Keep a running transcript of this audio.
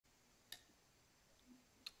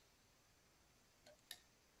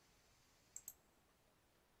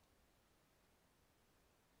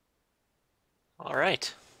All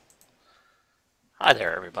right. Hi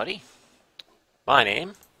there, everybody. My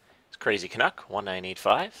name is Crazy Canuck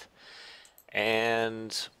 1985,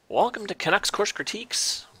 and welcome to Canucks Course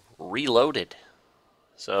Critiques Reloaded.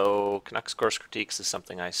 So, Canucks Course Critiques is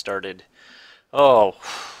something I started, oh,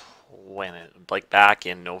 like back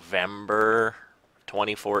in November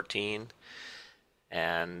 2014,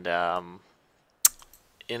 and I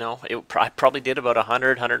probably did about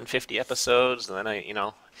 100, 150 episodes, and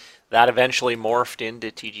then that eventually morphed into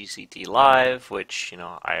TGCT Live, which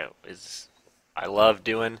I love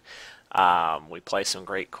doing. We play some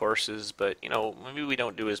great courses, but maybe we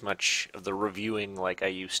don't do as much of the reviewing like I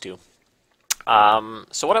used to.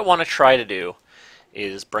 So what I want to try to do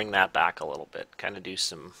is bring that back a little bit, kind of do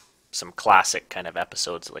some classic kind of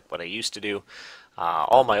episodes like what I used to do.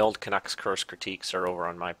 All my old Canucks course critiques are over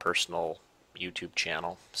on my personal YouTube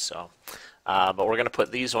channel. But we're going to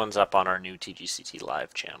put these ones up on our new TGCT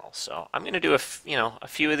Live channel. So I'm going to do a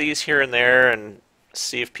few of these here and there and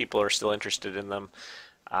see if people are still interested in them,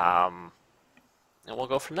 and we'll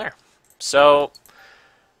go from there. So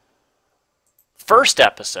first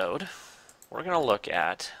episode, we're going to look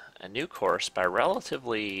at a new course by a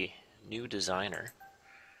relatively new designer.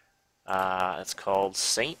 It's called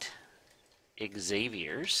St.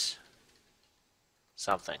 Xavier's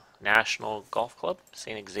something. National Golf Club?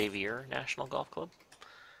 St. Xavier National Golf Club?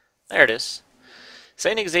 There it is.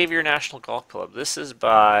 St. Xavier National Golf Club. This is on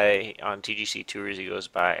TGC Tours, he goes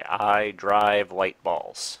by I Drive White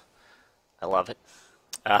Balls. I love it.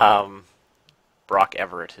 Brock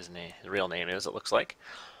Everett, his real name is, it looks like.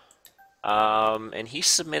 And he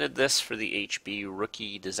submitted this for the HB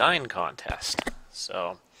Rookie Design Contest.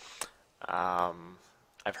 So,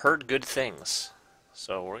 I've heard good things.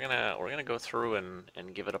 So we're gonna go through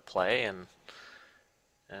and give it a play and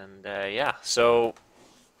yeah. So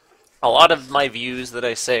a lot of my views that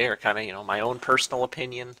I say are kind of my own personal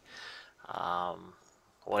opinion.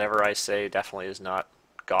 Whatever I say definitely is not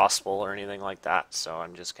gospel or anything like that. So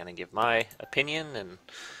I'm just gonna give my opinion and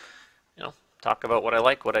talk about what I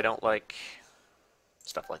like, what I don't like,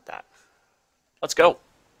 stuff like that. Let's go.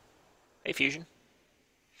 Hey Fusion.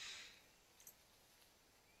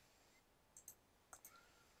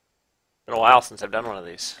 Been a while since I've done one of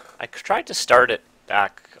these. I tried to start it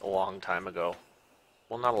back a long time ago.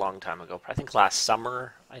 Well, not a long time ago. I think last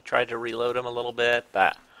summer I tried to reload them a little bit,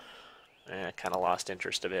 but I kind of lost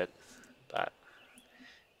interest a bit. But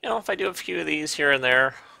if I do a few of these here and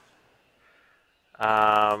there,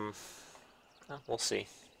 we'll see.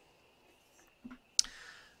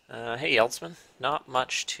 Hey, Yeltsman. Not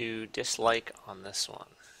much to dislike on this one.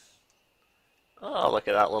 Oh, look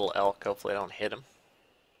at that little elk. Hopefully I don't hit him.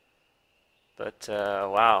 But,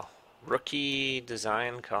 wow. Rookie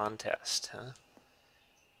design contest, huh?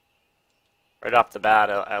 Right off the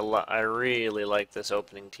bat, I really like this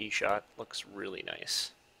opening tee shot. Looks really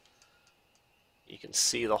nice. You can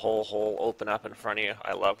see the whole hole open up in front of you.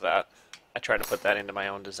 I love that. I try to put that into my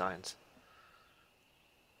own designs.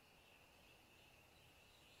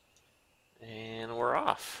 And we're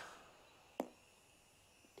off.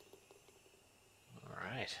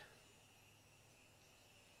 Alright.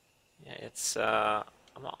 Yeah, it's I'm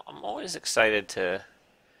always excited to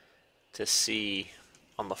see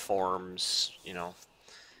on the forums,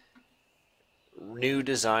 new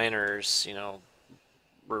designers,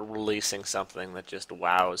 releasing something that just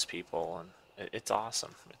wows people, and it's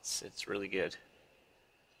awesome. It's really good.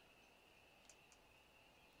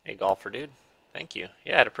 Hey, golfer dude. Thank you.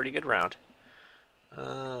 Yeah, I had a pretty good round.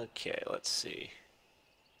 Okay, let's see.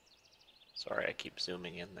 Sorry, I keep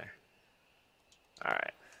zooming in there. All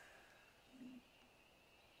right.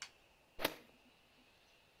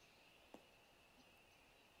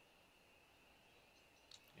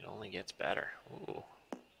 It only gets better. Ooh. All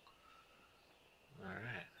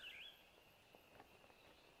right.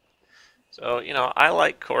 So, I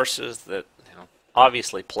like courses that,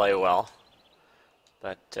 obviously play well.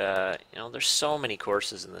 But, there's so many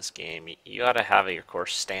courses in this game. You got to have your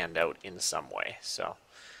course stand out in some way. So,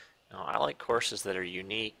 I like courses that are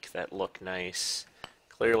unique, that look nice.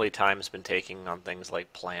 Clearly time's been taken on things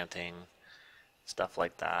like planting, stuff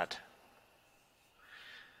like that.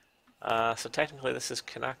 So technically this is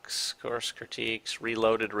Canucks Course Critiques,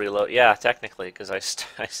 Reloaded, Reload. Yeah, technically, because I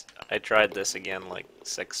tried this again like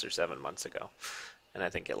 6 or 7 months ago. And I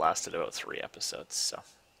think it lasted about 3 episodes. So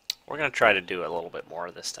we're going to try to do a little bit more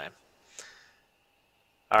this time.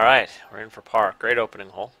 Alright, we're in for par. Great opening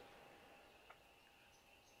hole.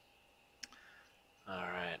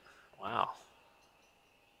 Alright, wow.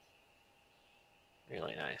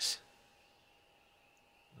 Really nice.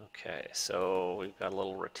 Okay, so we've got a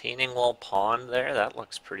little retaining wall pond there. That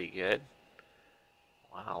looks pretty good.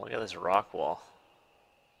 Wow, look at this rock wall.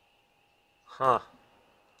 Huh.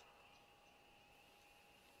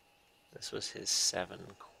 This was his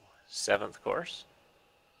seventh course?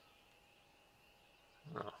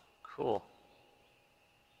 Oh, cool.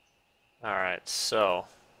 Alright, so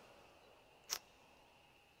if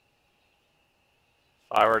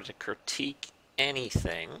I were to critique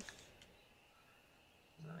anything,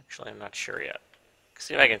 actually I'm not sure yet.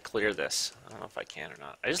 See if I can clear this. I don't know if I can or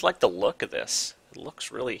not. I just like the look of this. It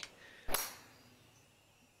looks really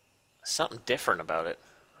something different about it.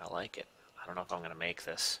 I like it. I don't know if I'm going to make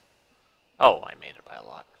this. Oh, I made it by a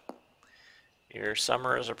lot. Your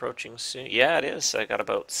summer is approaching soon. Yeah, it is. I got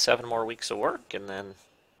about 7 more weeks of work and then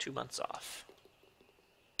 2 months off.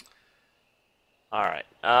 Alright.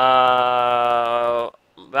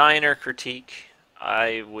 Minor critique.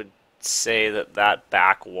 I would say that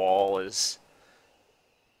back wall is...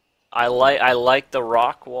 I like the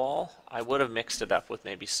rock wall. I would have mixed it up with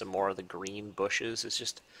maybe some more of the green bushes. It's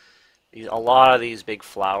just a lot of these big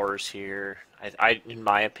flowers here. In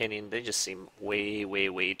my opinion, they just seem way, way,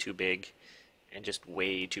 way too big and just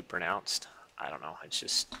way too pronounced. I don't know. It's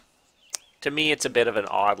just, to me, it's a bit of an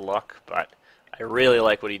odd look, but I really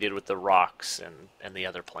like what he did with the rocks and the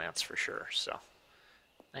other plants for sure. So,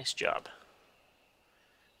 nice job.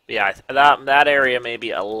 But yeah, that area may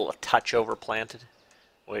be a touch overplanted,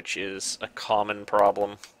 which is a common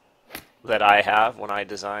problem that I have when I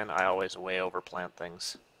design. I always way overplant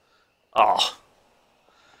things. Oh,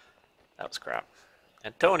 that was crap.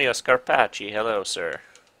 Antonio Scarpacci, hello, sir.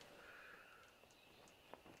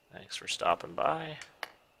 Thanks for stopping by.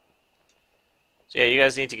 So yeah, you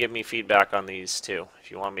guys need to give me feedback on these too.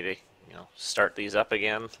 If you want me to, start these up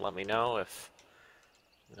again, let me know. If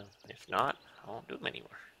not, I won't do them anymore.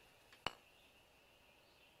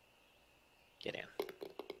 Get in.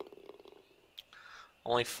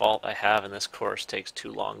 Only fault I have in this course takes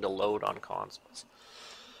too long to load on consoles.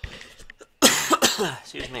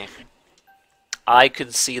 Excuse me. I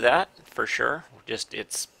could see that for sure. Just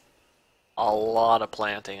it's a lot of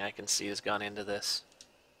planting I can see has gone into this.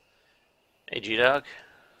 Hey, G-Dog.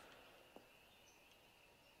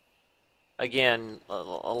 Again, a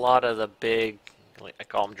lot of the big, like I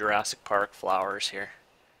call them Jurassic Park flowers here,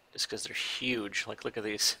 just because they're huge. Like, look at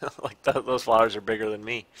these. Like those flowers are bigger than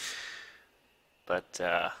me. But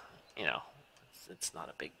it's not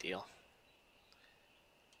a big deal.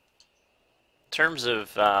 In terms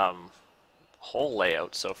of hole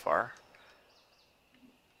layout so far,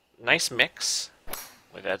 nice mix.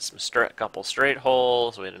 We've had a couple straight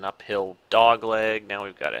holes. We had an uphill dog leg. Now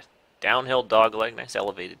we've got a downhill dog leg. Nice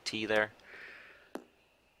elevated tee there.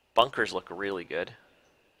 Bunkers look really good.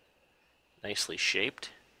 Nicely shaped.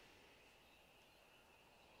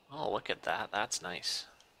 Oh, look at that. That's nice.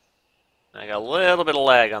 I got a little bit of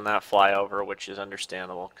lag on that flyover, which is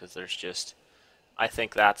understandable because there's just... I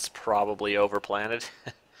think that's probably overplanted.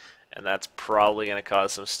 And that's probably going to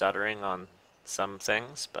cause some stuttering on some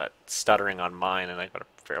things, but stuttering on mine, and I've got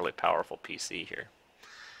a fairly powerful PC here.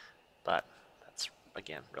 But that's,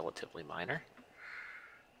 again, relatively minor.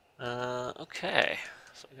 Okay,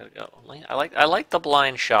 so I gotta go. I like the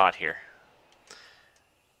blind shot here.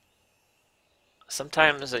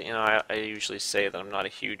 Sometimes, I usually say that I'm not a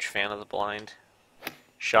huge fan of the blind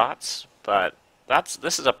shots, but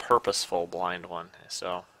this is a purposeful blind one,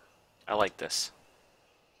 so I like this.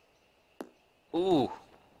 Ooh.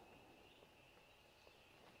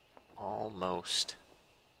 Almost.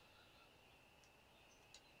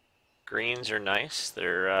 Greens are nice.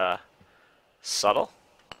 They're subtle.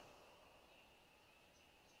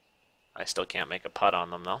 I still can't make a putt on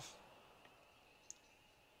them, though.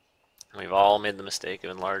 We've all made the mistake of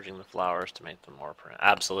enlarging the flowers to make them more pronounced.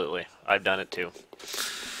 Absolutely. I've done it too.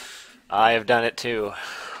 I have done it too.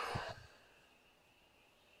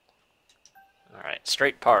 Alright,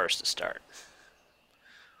 straight pars to start.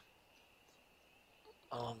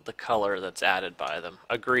 The color that's added by them.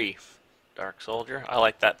 Agree, Dark Soldier. I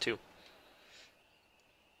like that too.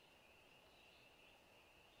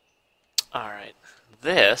 Alright,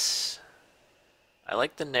 I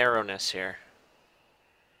like the narrowness here.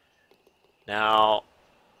 Now,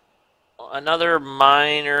 another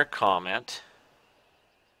minor comment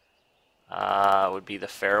would be the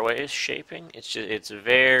fairways shaping. It's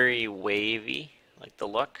very wavy, like the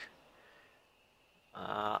look.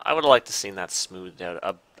 I would have liked to seen that smoothed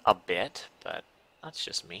out a bit, but that's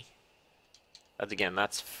just me. But again,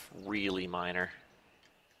 that's really minor.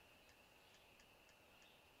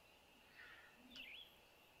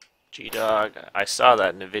 G-Dog, I saw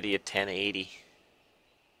that NVIDIA 1080.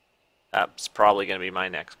 That's probably going to be my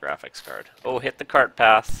next graphics card. Oh, hit the cart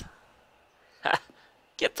path.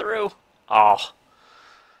 Get through. Oh,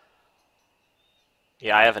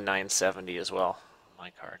 Yeah, I have a 970 as well on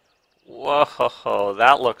my card. Whoa,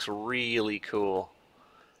 that looks really cool.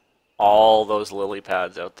 All those lily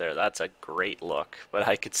pads out there. That's a great look, but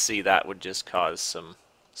I could see that would just cause some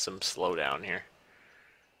slowdown here.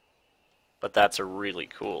 But that's a really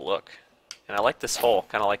cool look. And I like this hole,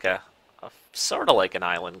 kind of like a sort of like an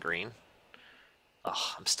island green.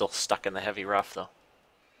 Oh, I'm still stuck in the heavy rough though.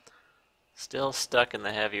 Still stuck in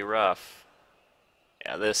the heavy rough.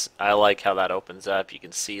 Yeah, this, I like how that opens up. You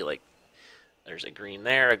can see like there's a green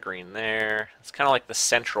there, a green there. It's kind of like the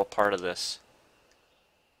central part of this.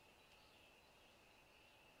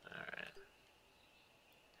 Alright.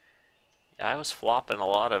 Yeah, I was flopping a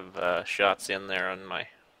lot of shots in there on my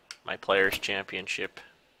Players' Championship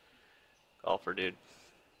golfer, dude.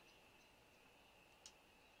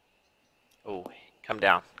 Oh, come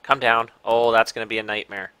down. Come down. Oh, that's going to be a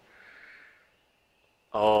nightmare.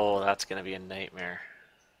 Oh, that's going to be a nightmare.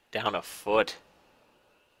 Down a foot.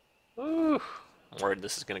 Ooh. I'm worried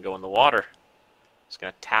this is going to go in the water. It's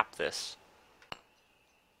going to tap this.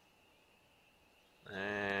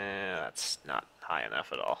 That's not high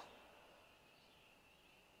enough at all.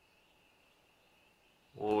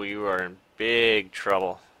 Oh, you are in big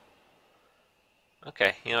trouble.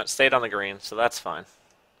 Okay, you know, it stayed on the green, so that's fine.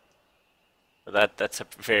 But that's a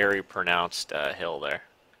very pronounced hill there.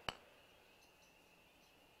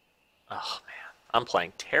 Oh man, I'm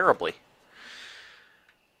playing terribly.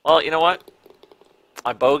 Well, you know what?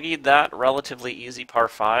 I bogeyed that relatively easy par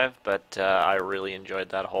 5, but I really enjoyed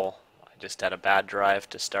that hole. I just had a bad drive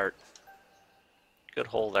to start. Good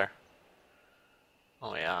hole there.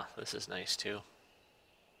 Oh yeah, this is nice too.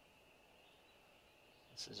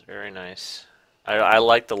 This is very nice. I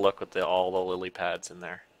like the look with all the lily pads in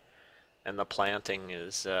there. And the planting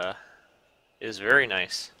is very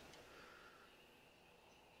nice.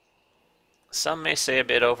 Some may say a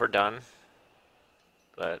bit overdone,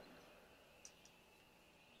 but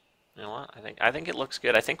you know what? I think it looks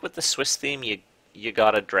good. I think with the Swiss theme, you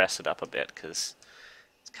gotta dress it up a bit because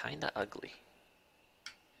it's kind of ugly.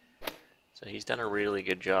 So he's done a really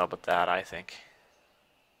good job with that, I think.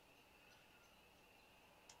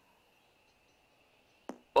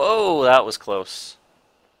 Whoa, that was close.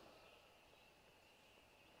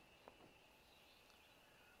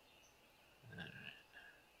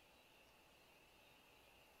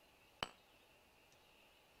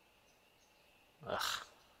 Ugh.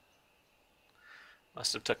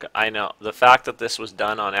 Must have took. I know the fact that this was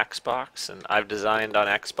done on Xbox, and I've designed on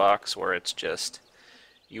Xbox where it's just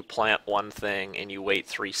you plant one thing and you wait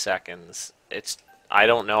 3 seconds. I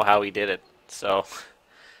don't know how he did it. So,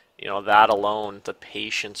 you know, that alone, the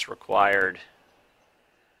patience required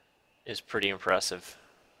is pretty impressive.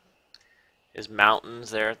 His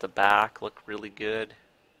mountains there at the back look really good.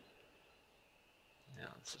 Yeah,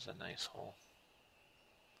 this is a nice hole.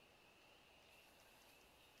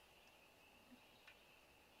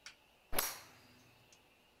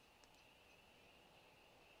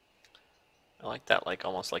 I like that, like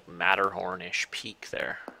almost like Matterhorn-ish peak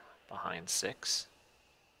there behind 6.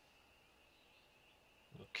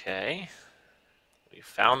 Okay, we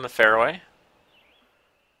found the fairway.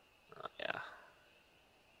 Yeah,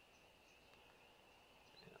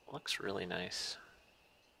 it looks really nice.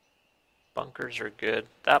 Bunkers are good.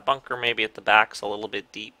 That bunker maybe at the back's a little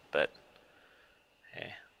bit deep, but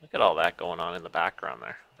hey, look at all that going on in the background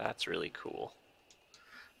there. That's really cool.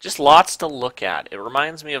 Just lots to look at. It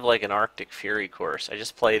reminds me of like an Arctic Fury course. I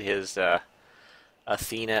just played his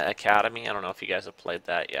Athena Academy. I don't know if you guys have played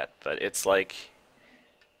that yet, but it's like,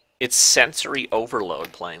 it's sensory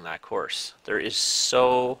overload playing that course. There is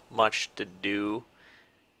so much to do,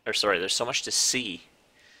 or sorry, there's so much to see.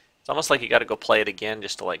 It's almost like you got to go play it again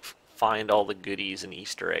just to like find all the goodies and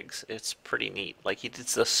Easter eggs. It's pretty neat. Like he did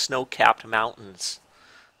the snow-capped mountains.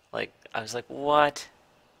 Like I was like, what?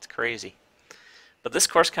 It's crazy. But this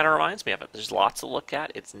course kind of reminds me of it. There's lots to look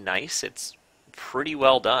at. It's nice. It's pretty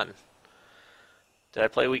well done. Did I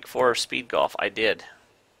play week 4 of speed golf? I did.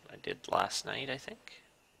 I did last night, I think.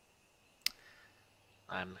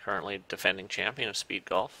 I'm currently defending champion of speed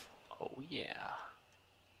golf. Oh yeah.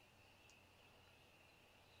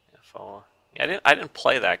 Yeah, I didn't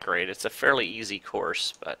play that great. It's a fairly easy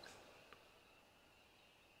course, but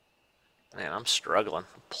man, I'm struggling.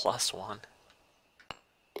 +1.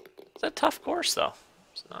 It's a tough course, though.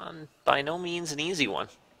 It's not, by no means an easy one.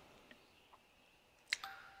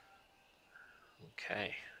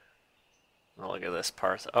 Okay. Oh, look at this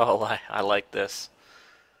part. Oh, I like this.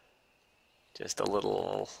 Just a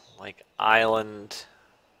little, like, island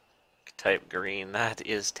type green. That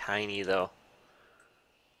is tiny, though.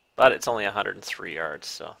 But it's only 103 yards,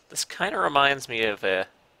 so this kind of reminds me of a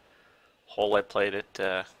hole I played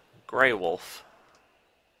at Grey Wolf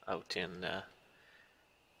out in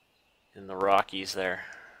the Rockies there.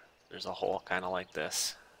 There's a hole kind of like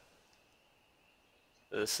this.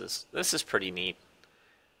 This is pretty neat.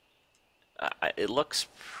 It looks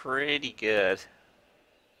pretty good.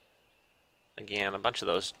 Again, a bunch of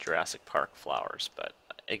those Jurassic Park flowers, but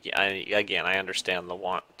again, I understand the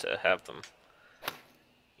want to have them,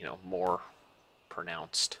 you know, more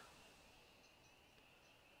pronounced.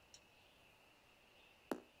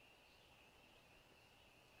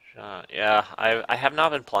 Yeah, I have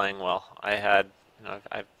not been playing well. I've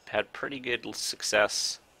had pretty good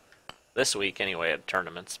success this week anyway at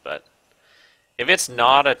tournaments, but if it's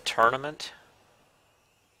not a tournament,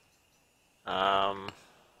 like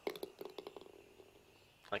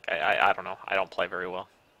I don't know, I don't play very well.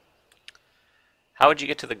 How would you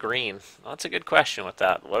get to the green? Well, that's a good question with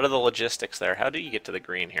that. What are the logistics there? How do you get to the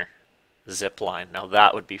green here? Zip line. Now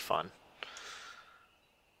that would be fun.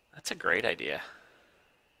 That's a great idea.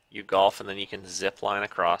 You golf and then you can zip line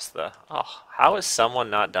across the... Oh, how has someone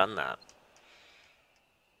not done that?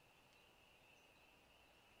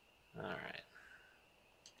 Alright.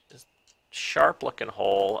 Just sharp looking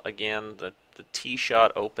hole. Again, the tee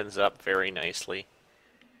shot opens up very nicely.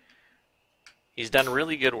 He's done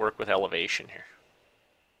really good work with elevation here.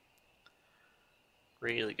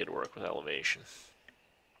 Really good work with elevation.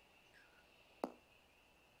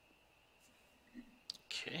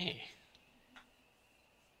 Okay.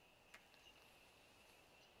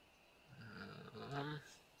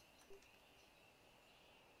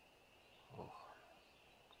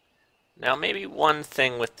 Now maybe one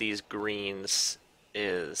thing with these greens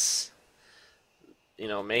is, you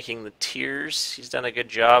know, making the tiers. He's done a good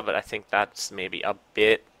job, but I think that's maybe a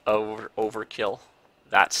bit overkill,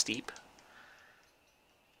 that steep.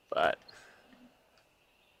 But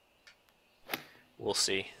we'll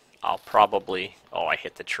see. I'll probably... Oh, I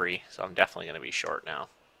hit the tree, so I'm definitely going to be short now.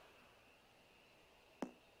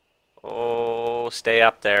 Oh, stay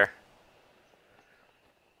up there.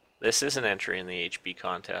 This is an entry in the HB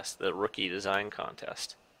contest, the rookie design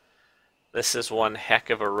contest. This is one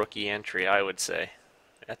heck of a rookie entry, I would say.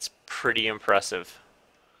 That's pretty impressive.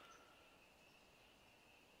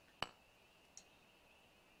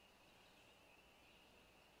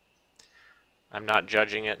 I'm not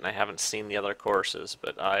judging it and I haven't seen the other courses,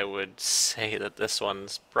 but I would say that this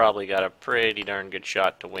one's probably got a pretty darn good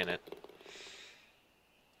shot to win it.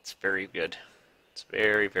 It's very good. It's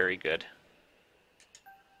very, very good.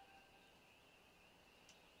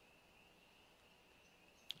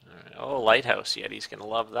 Alright. Oh, lighthouse Yeti's gonna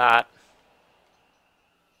love that.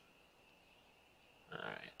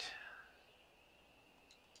 Alright.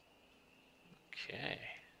 Okay.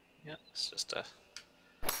 Yeah, it's just a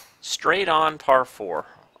straight on par 4.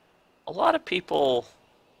 A lot of people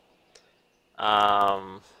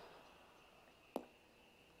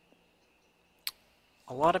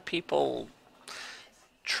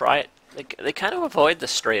try it. They kind of avoid the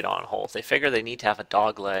straight on holes. They figure they need to have a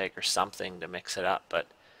dog leg or something to mix it up, but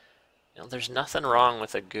you know, there's nothing wrong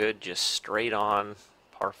with a good just straight on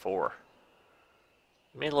par 4.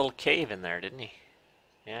 He made a little cave in there, didn't he?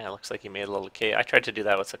 Yeah, it looks like he made a little cave. I tried to do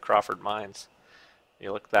that with the Crawford Mines.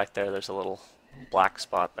 You look back there, there's a little black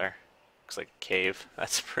spot there. Looks like a cave.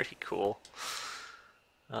 That's pretty cool.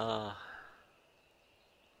 Only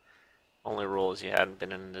rule is you hadn't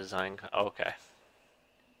been in design. Okay.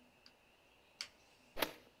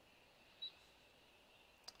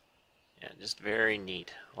 Yeah, just very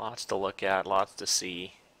neat. Lots to look at, lots to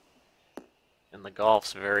see. And the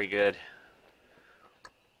golf's very good.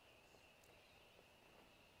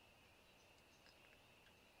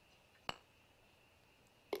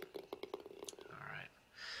 Alright.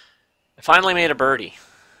 I finally made a birdie.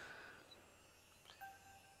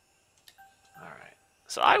 Alright.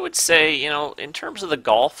 So I would say, you know, in terms of the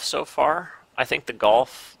golf so far, I think the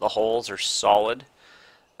holes are solid.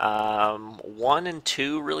 1 and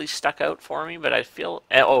 2 really stuck out for me, but I feel...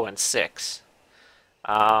 Oh, and 6.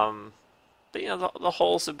 But, you know, the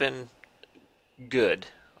holes have been good,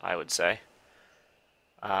 I would say.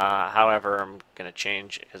 However, I'm going to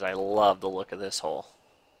change it because I love the look of this hole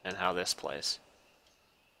and how this plays.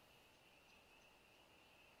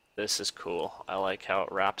 This is cool. I like how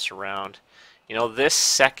it wraps around. You know, this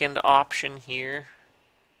second option here,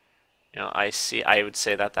 you know, I would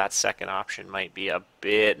say that that second option might be a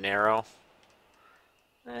bit narrow.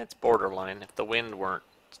 It's borderline. If the wind weren't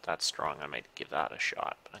that strong, I might give that a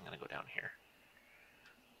shot, but I'm going to go down here.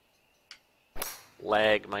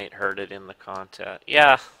 Leg might hurt it in the contest.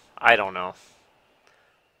 Yeah, I don't know.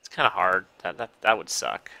 It's kind of hard. That would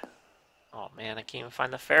suck. Oh man, I can't even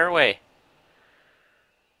find the fairway.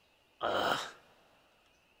 Ugh.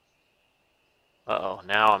 Uh-oh,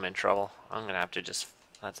 now I'm in trouble. I'm gonna have to just...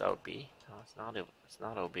 That's OB. No, it's not. It's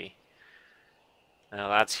not OB. No,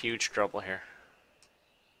 that's huge trouble here.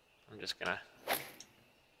 I'm just gonna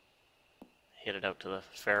hit it out to the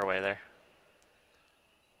fairway there.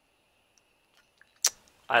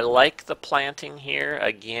 I like the planting here.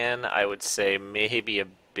 Again, I would say maybe a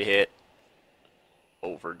bit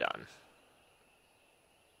overdone.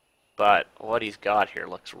 But what he's got here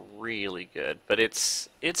looks really good. But it's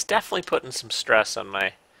definitely putting some stress on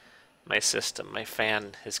my system. My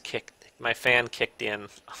fan kicked in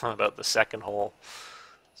on about the second hole.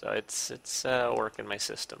 So it's working my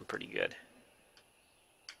system pretty good.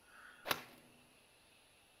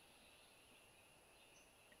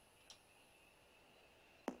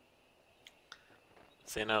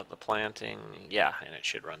 Thin out the planting. Yeah, and it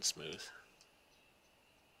should run smooth.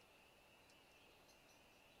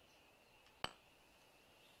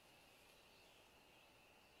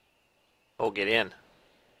 Oh, get in.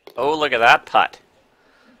 Oh, look at that putt.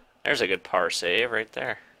 There's a good par save right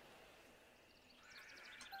there.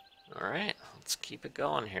 All right, let's keep it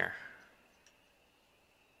going here.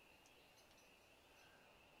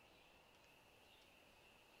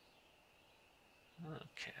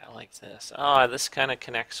 Okay, I like this. Oh, this kind of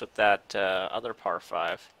connects with that other par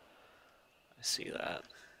 5. I see that.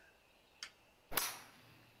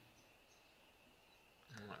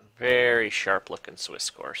 Very sharp looking Swiss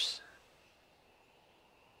course.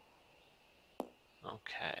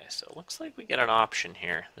 Okay, so it looks like we get an option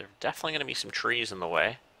here. There's definitely going to be some trees in the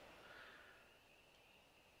way.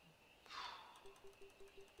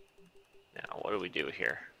 Now, what do we do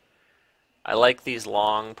here? I like these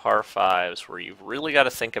long par 5s where you've really got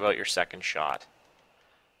to think about your second shot.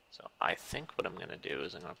 So I think what I'm going to do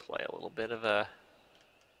is I'm going to play a little bit of a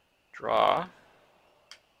draw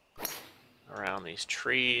around these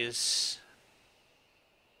trees.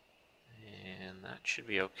 And that should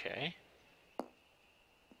be okay.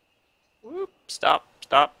 Whoop, stop,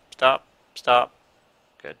 stop, stop, stop.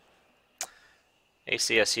 Good.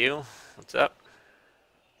 ACSU, what's up?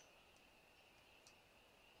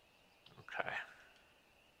 Okay.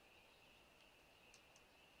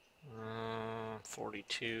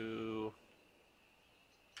 42.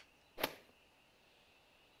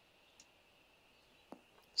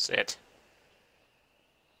 Sit.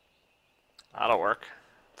 That'll work.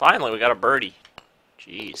 Finally, we got a birdie.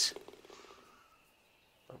 Jeez.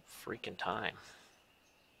 About freaking time.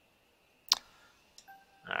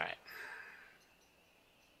 Alright.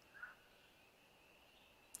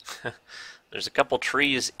 There's a couple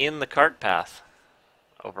trees in the cart path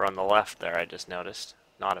over on the left there, I just noticed.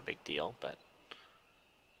 Not a big deal, but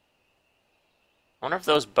I wonder if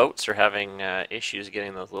those boats are having issues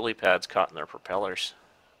getting those lily pads caught in their propellers.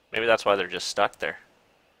 Maybe that's why they're just stuck there.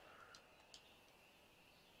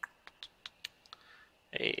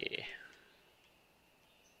 Hey.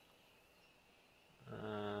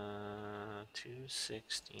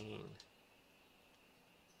 216.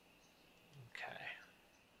 Okay.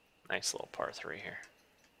 Nice little par 3 here.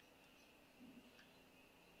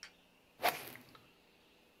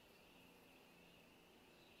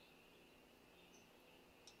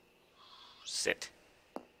 Sit.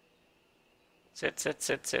 Sit, sit,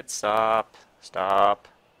 sit, sit. Stop. Stop.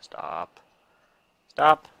 Stop.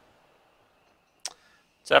 Stop.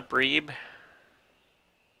 What's up, Reeb?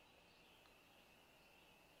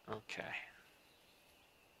 Okay.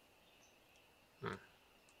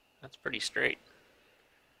 That's pretty straight.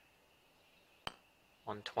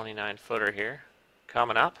 129 footer here.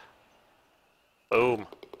 Coming up. Boom.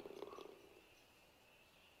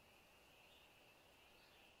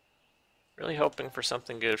 Really hoping for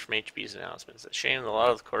something good from HB's announcements. It's a shame that a lot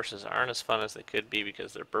of the courses aren't as fun as they could be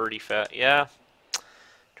because they're birdie fat. Yeah.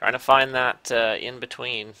 Trying to find that in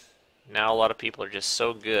between. Now a lot of people are just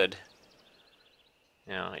so good.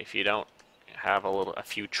 You know, if you don't have a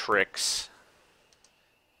few tricks,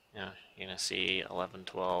 you know, you're going to see 11,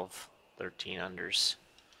 12, 13 unders.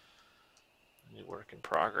 New work in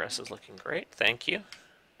progress is looking great. Thank you.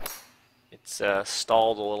 It's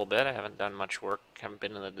stalled a little bit. I haven't done much work. Haven't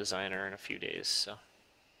been in the designer in a few days, so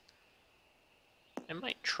I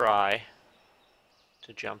might try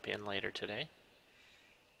to jump in later today.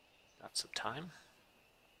 Got some time.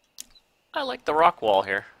 I like the rock wall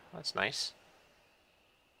here. That's nice.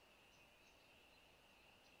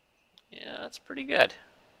 Yeah, that's pretty good.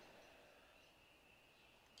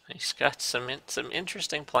 He's got some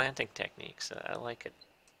interesting planting techniques. I like it.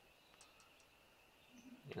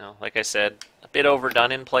 You know, like I said, a bit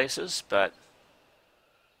overdone in places, but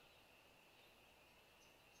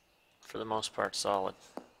for the most part, solid.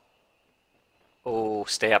 Oh,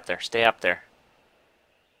 stay up there. Stay up there.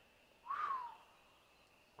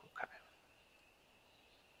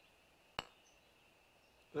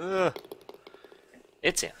 Okay.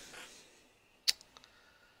 It's in.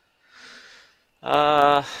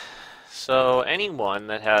 Uh, so anyone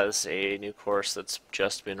that has a new course that's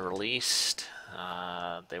just been released,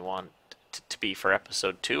 they want to be for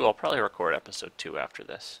episode 2, I'll probably record episode 2 after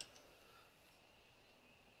this.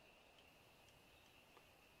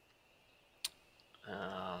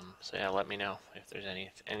 So yeah, let me know if there's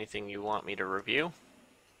anything you want me to review.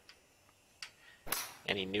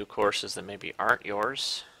 Any new courses that maybe aren't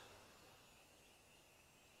yours.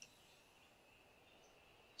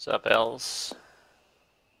 Sup, Els?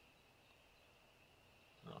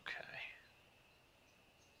 Okay.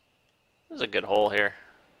 This is a good hole here.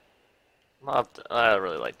 I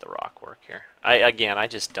really like the rock work here. I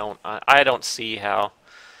just don't. I don't see how.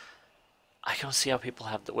 I don't see how people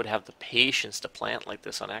would have the patience to plant like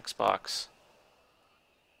this on Xbox.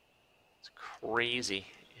 It's crazy.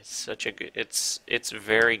 It's such a good. It's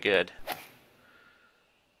very good.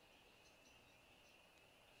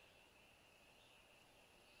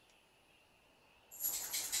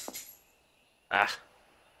 Ah.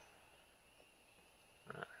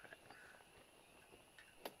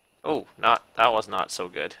 Oh, that was not so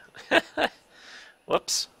good.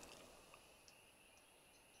 Whoops.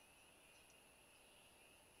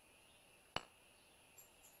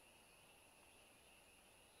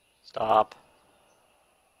 Stop.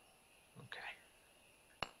 Okay.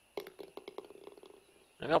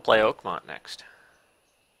 Maybe I'll play Oakmont next.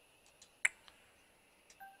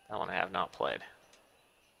 That one I have not played.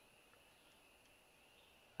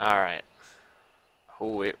 Alright.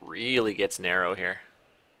 Oh, it really gets narrow here.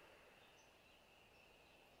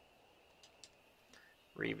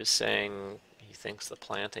 Reeve is saying he thinks the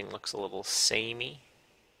planting looks a little samey.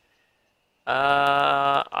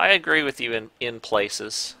 I agree with you in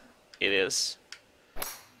places. It is.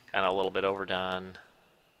 Kind of a little bit overdone.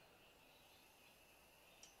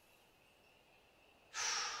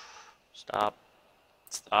 Stop.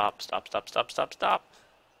 Stop, stop, stop, stop, stop, stop.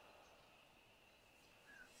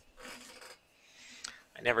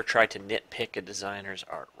 I never tried to nitpick a designer's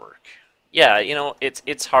artwork. Yeah, you know,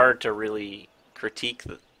 it's hard to really critique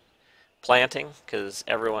the planting because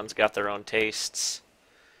everyone's got their own tastes.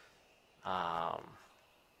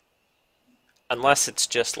 Unless it's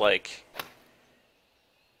just like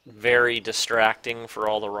very distracting for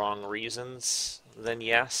all the wrong reasons, then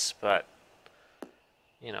yes, but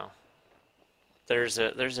you know, there's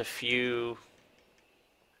a few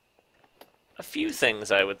things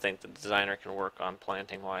I would think the designer can work on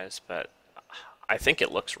planting wise, but I think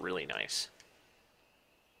it looks really nice.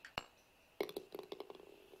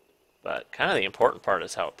 But kind of the important part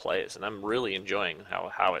is how it plays, and I'm really enjoying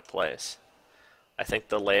how it plays. I think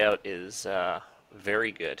the layout is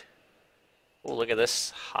very good. Oh, look at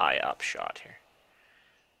this high up shot here.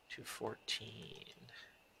 214.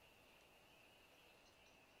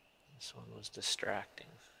 This one was distracting.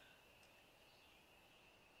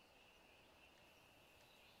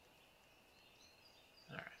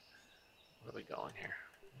 Alright. Where are we going here?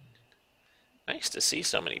 Nice to see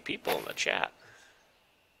so many people in the chat.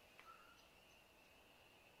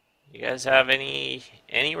 You guys have any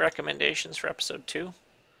recommendations for episode 2?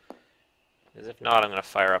 Because if not, I'm going to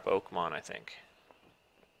fire up Oakmont, I think.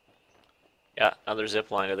 Yeah, another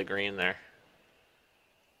zip line to the green there.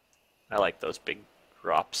 I like those big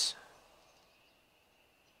drops.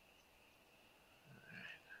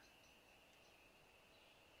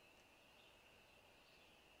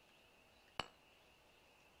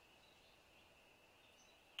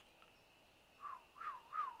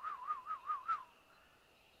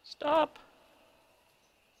 Stop.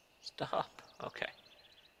 Stop. Okay.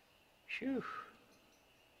 Phew.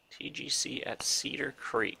 TGC at Cedar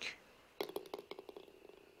Creek.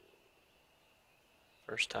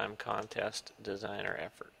 First time contest designer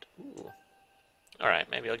effort. Ooh.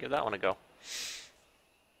 Alright, maybe I'll give that one a go.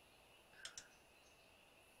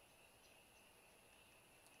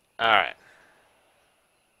 Alright.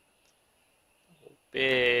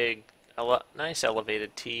 Big, nice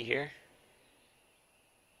elevated tee here.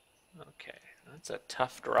 Okay, that's a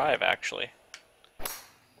tough drive actually. A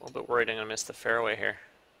little bit worried I'm going to miss the fairway here.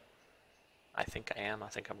 I think I am. I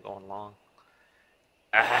think I'm going long.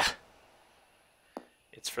 Ah!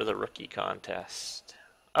 It's for the rookie contest.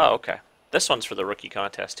 Oh, okay. This one's for the rookie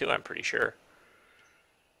contest too, I'm pretty sure.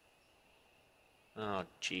 Oh,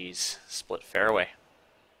 geez. Split fairway.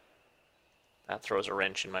 That throws a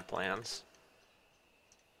wrench in my plans.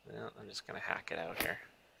 Well, I'm just going to hack it out here.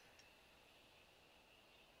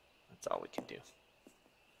 That's all we can do.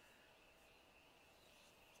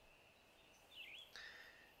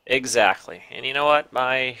 Exactly. And you know what?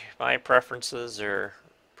 My preferences are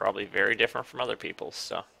probably very different from other people's,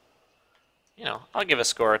 so I'll give a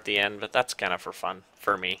score at the end, but that's kind of for fun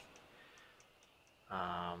for me.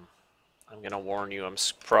 Um, I'm gonna warn you, I'm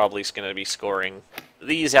probably going to be scoring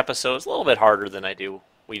these episodes a little bit harder than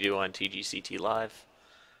we do on TGCT Live.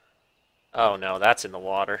 Oh no, that's in the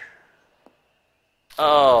water.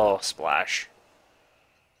 Oh, splash.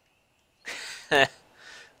 That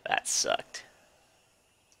sucked.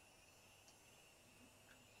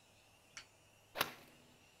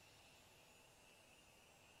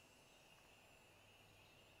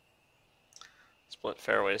 Split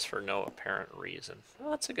fairways for no apparent reason.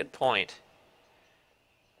 Well, that's a good point.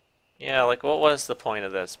 Yeah, like what was the point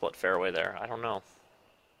of the split fairway there? I don't know.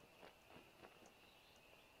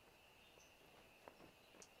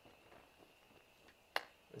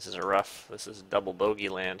 This is double bogey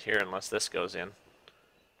land here unless this goes in.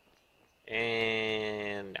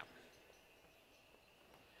 And no.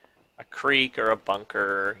 A creek or a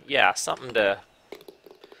bunker. Yeah, something to...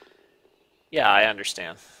 Yeah, I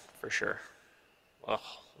understand. For sure. Well,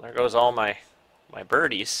 there goes all my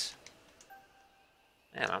birdies.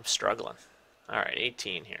 Man, I'm struggling. Alright,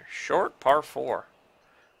 18 here. Short par 4.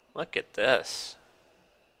 Look at this.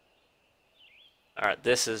 Alright,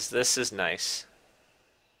 this is nice.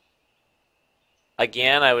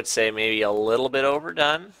 Again, I would say maybe a little bit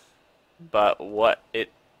overdone, but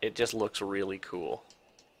it just looks really cool.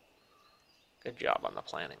 Good job on the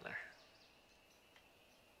planning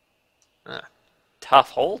there.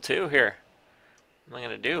 Tough hole too here. What am I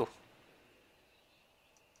gonna do?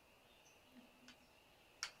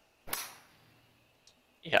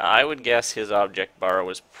 Yeah, I would guess his object bar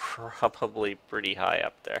was probably pretty high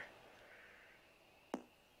up there.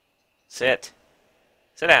 Sit.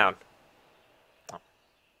 Sit down.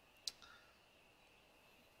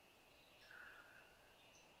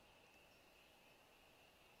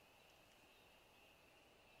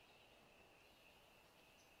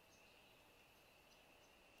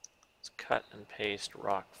 Let's cut and paste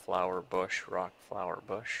rock, flower, bush, rock, flower,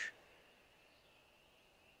 bush.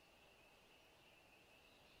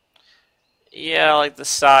 Yeah, like the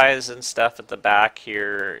size and stuff at the back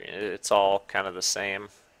here, it's all kind of the same.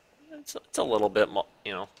 It's a little bit,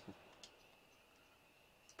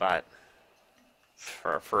 but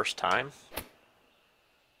for our first time,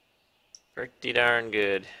 pretty darn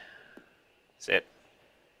good. Sit.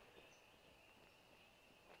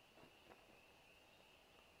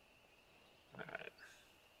 All right.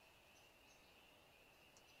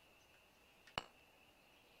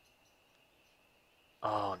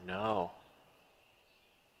 Oh no.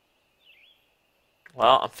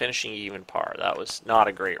 Well, I'm finishing even par. That was not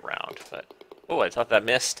a great round, but oh, I thought that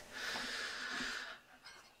missed.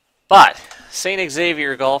 But St.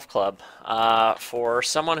 Xavier Golf Club, for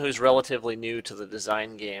someone who's relatively new to the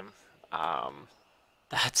design game,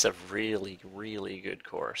 that's a really, really good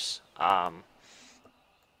course.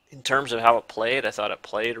 In terms of how it played, I thought it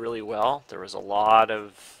played really well. There was a lot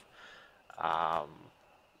of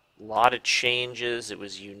changes. It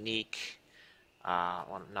was unique.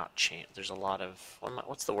 Well, not change. There's a lot of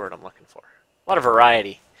what's the word I'm looking for? A lot of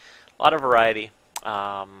variety. A lot of variety.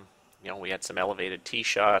 We had some elevated tee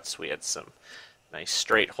shots. We had some nice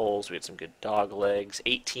straight holes. We had some good dog legs.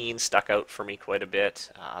 18 stuck out for me quite a bit.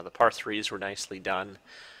 The par threes were nicely done.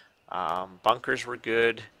 Bunkers were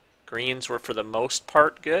good. Greens were for the most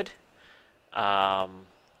part good. You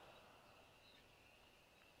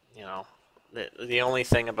know, the only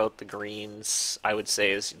thing about the greens I would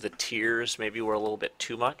say is the tiers maybe were a little bit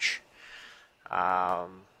too much.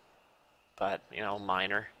 Um, but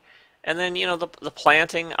minor. And then the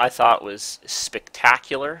planting I thought was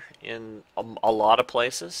spectacular in a lot of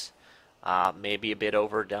places. Maybe a bit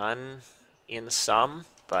overdone in some,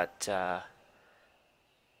 but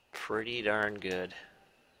pretty darn good.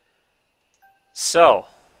 So,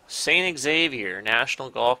 St. Xavier National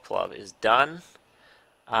Golf Club is done.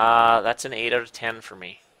 That's an 8 out of 10 for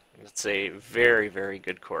me. It's a very, very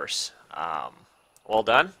good course. Well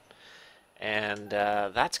done. And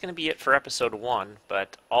that's going to be it for episode 1.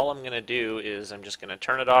 But all I'm going to do is I'm just going to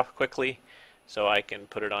turn it off quickly so I can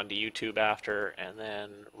put it onto YouTube after and then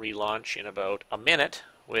relaunch in about a minute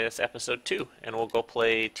with episode 2. And we'll go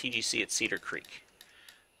play TGC at Cedar Creek.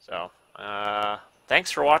 So, thanks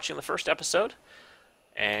for watching the first episode.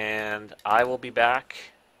 And I will be back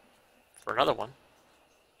for another one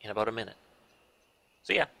in about a minute.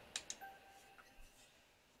 See ya.